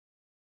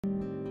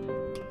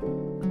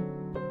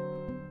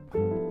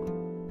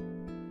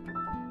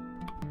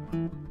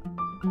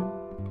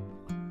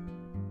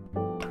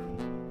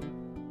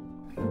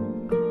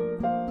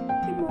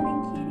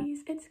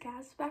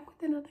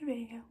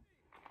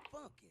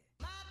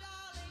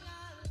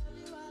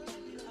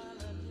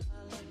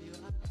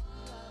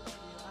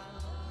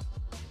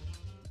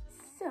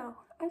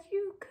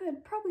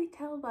could probably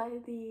tell by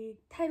the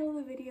title of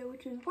the video,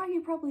 which is why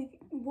you're probably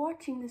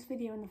watching this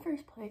video in the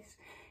first place,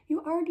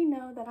 you already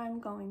know that I'm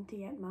going to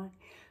get my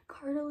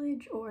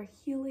cartilage or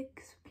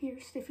helix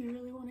pierced. If you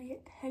really want to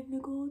get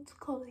technical, it's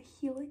called a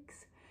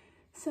helix.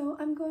 So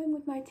I'm going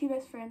with my two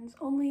best friends.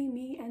 Only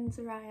me and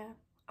Zariah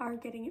are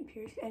getting it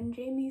pierced, and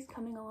Jamie's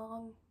coming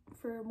along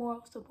for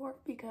moral support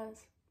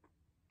because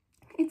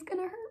it's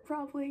gonna hurt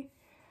probably.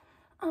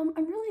 I'm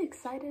really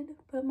excited,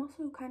 but I'm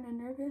also kind of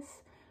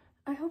nervous.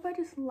 I hope I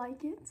just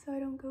like it so I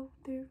don't go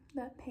through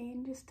that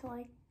pain just to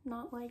like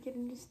not like it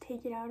and just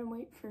take it out and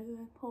wait for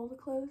the hole to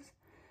close.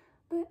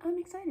 But I'm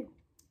excited,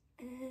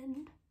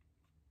 and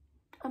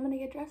I'm gonna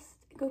get dressed,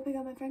 go pick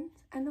up my friends,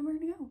 and then we're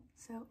gonna go.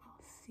 So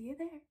I'll see you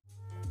there.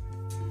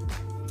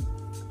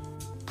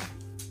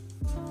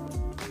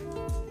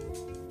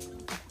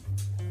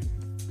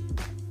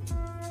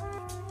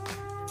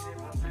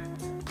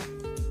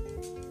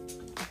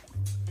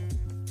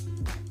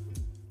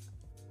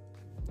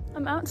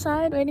 I'm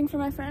outside waiting for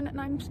my friend,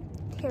 and I'm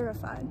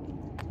terrified.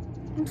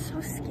 I'm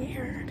so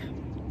scared.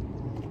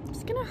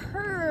 It's gonna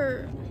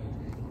hurt.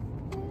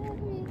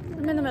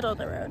 I'm in the middle of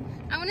the road.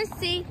 I want to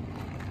see.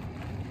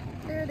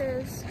 There it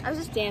is. I was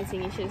just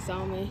dancing. You should have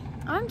saw me.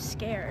 I'm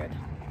scared.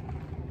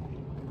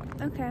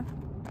 Okay.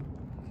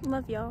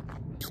 Love y'all.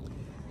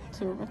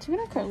 So we're about to get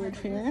our cartilage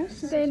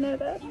pierced. They know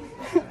that.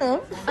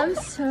 Oh. I'm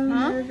so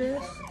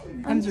nervous.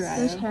 I'm Zariah.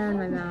 There's hair in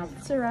my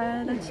mouth.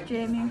 Zariah, that's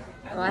Jamie.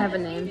 Oh, I have a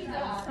name.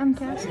 I'm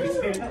Cassie.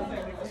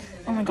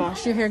 Oh my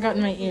gosh, your hair got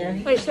in my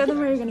ear. Wait, show them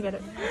where you're gonna get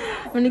it.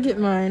 I'm gonna get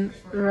mine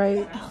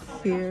right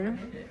here.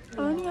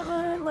 I'm gonna get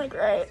mine like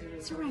right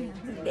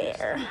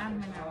there.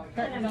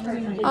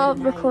 I'll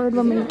record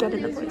when we get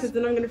in the place. Because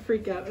then I'm gonna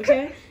freak out,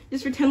 okay?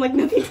 Just pretend like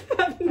nothing's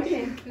happening.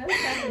 Okay,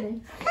 nothing's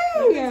happening.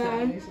 Oh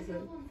god.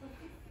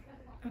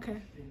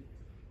 Okay.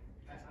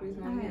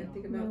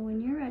 Alright, now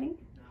when you're ready,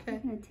 Okay.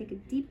 I'm gonna take a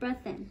deep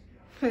breath in.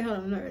 Wait, hold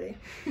on, I'm not ready.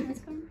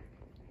 This one,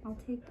 I'll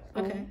take.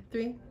 Okay,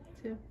 3,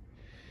 2.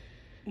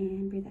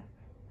 And breathe out.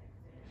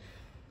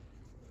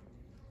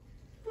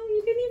 Oh,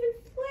 you didn't even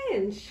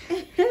flinch.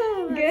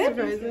 Good. Good.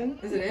 Surprising.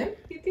 Is it in?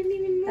 You didn't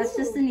even move. That's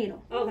just the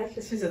needle. Oh, that's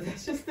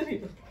just the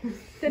needle.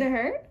 Did it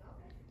hurt?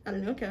 I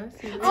don't know, Cass.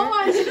 Oh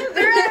my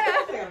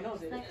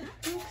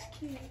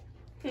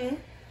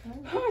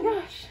Oh my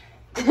gosh.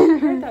 It didn't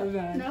hurt that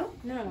bad. No?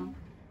 No.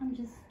 I'm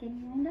just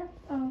getting lined up.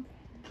 Oh.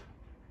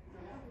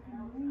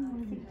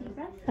 Take a deep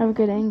breath. I have a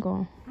good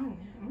angle. Oh,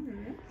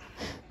 alright.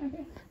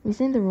 Okay. We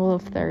sing the rule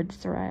of thirds,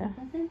 Zariah.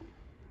 Breath in.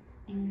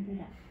 And breathe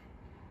out.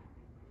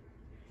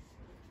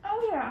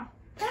 Oh yeah.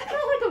 That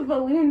felt like a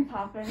balloon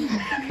popping.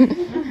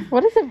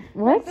 What is it?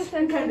 What? The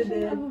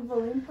sensation of a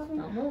balloon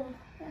popping. Oh,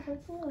 that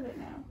hurts a little bit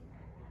now.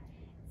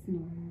 It's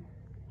normal.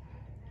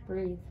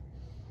 Breathe.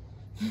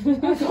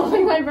 I'm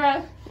holding my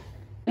breath.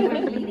 You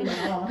weren't bleeding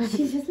at all.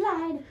 She just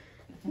lied.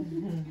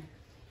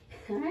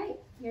 Alright,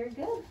 you're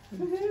good.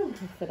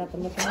 Sit up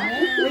and look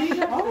at it.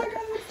 Oh my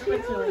god,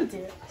 that's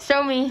cute.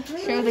 Show me.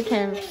 Show the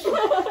camera.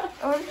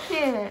 Oh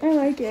shit. I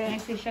like it.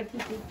 Actually, show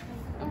Kiki.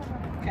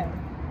 Okay.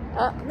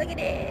 Look at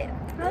it.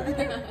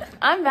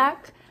 I'm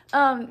back.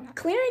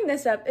 Clearing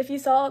this up, if you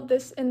saw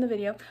this in the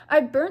video,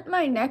 I burnt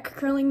my neck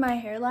curling my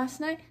hair last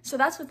night, so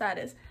that's what that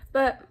is.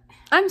 But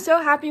I'm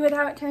so happy with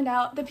how it turned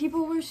out. The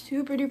people were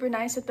super duper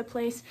nice at the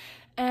place,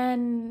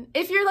 and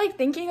if you're like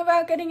thinking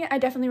about getting it, I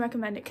definitely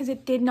recommend it because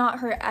it did not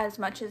hurt as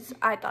much as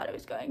I thought it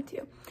was going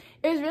to.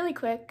 It was really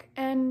quick,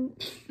 and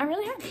I'm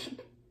really happy.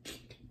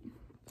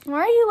 Why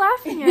are you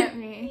laughing at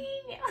me?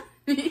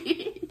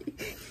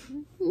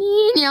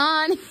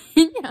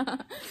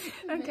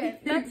 Okay,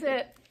 that's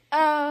it.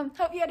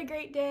 Hope you had a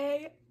great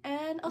day,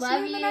 and I'll see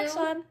you in the next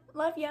one.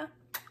 Love ya.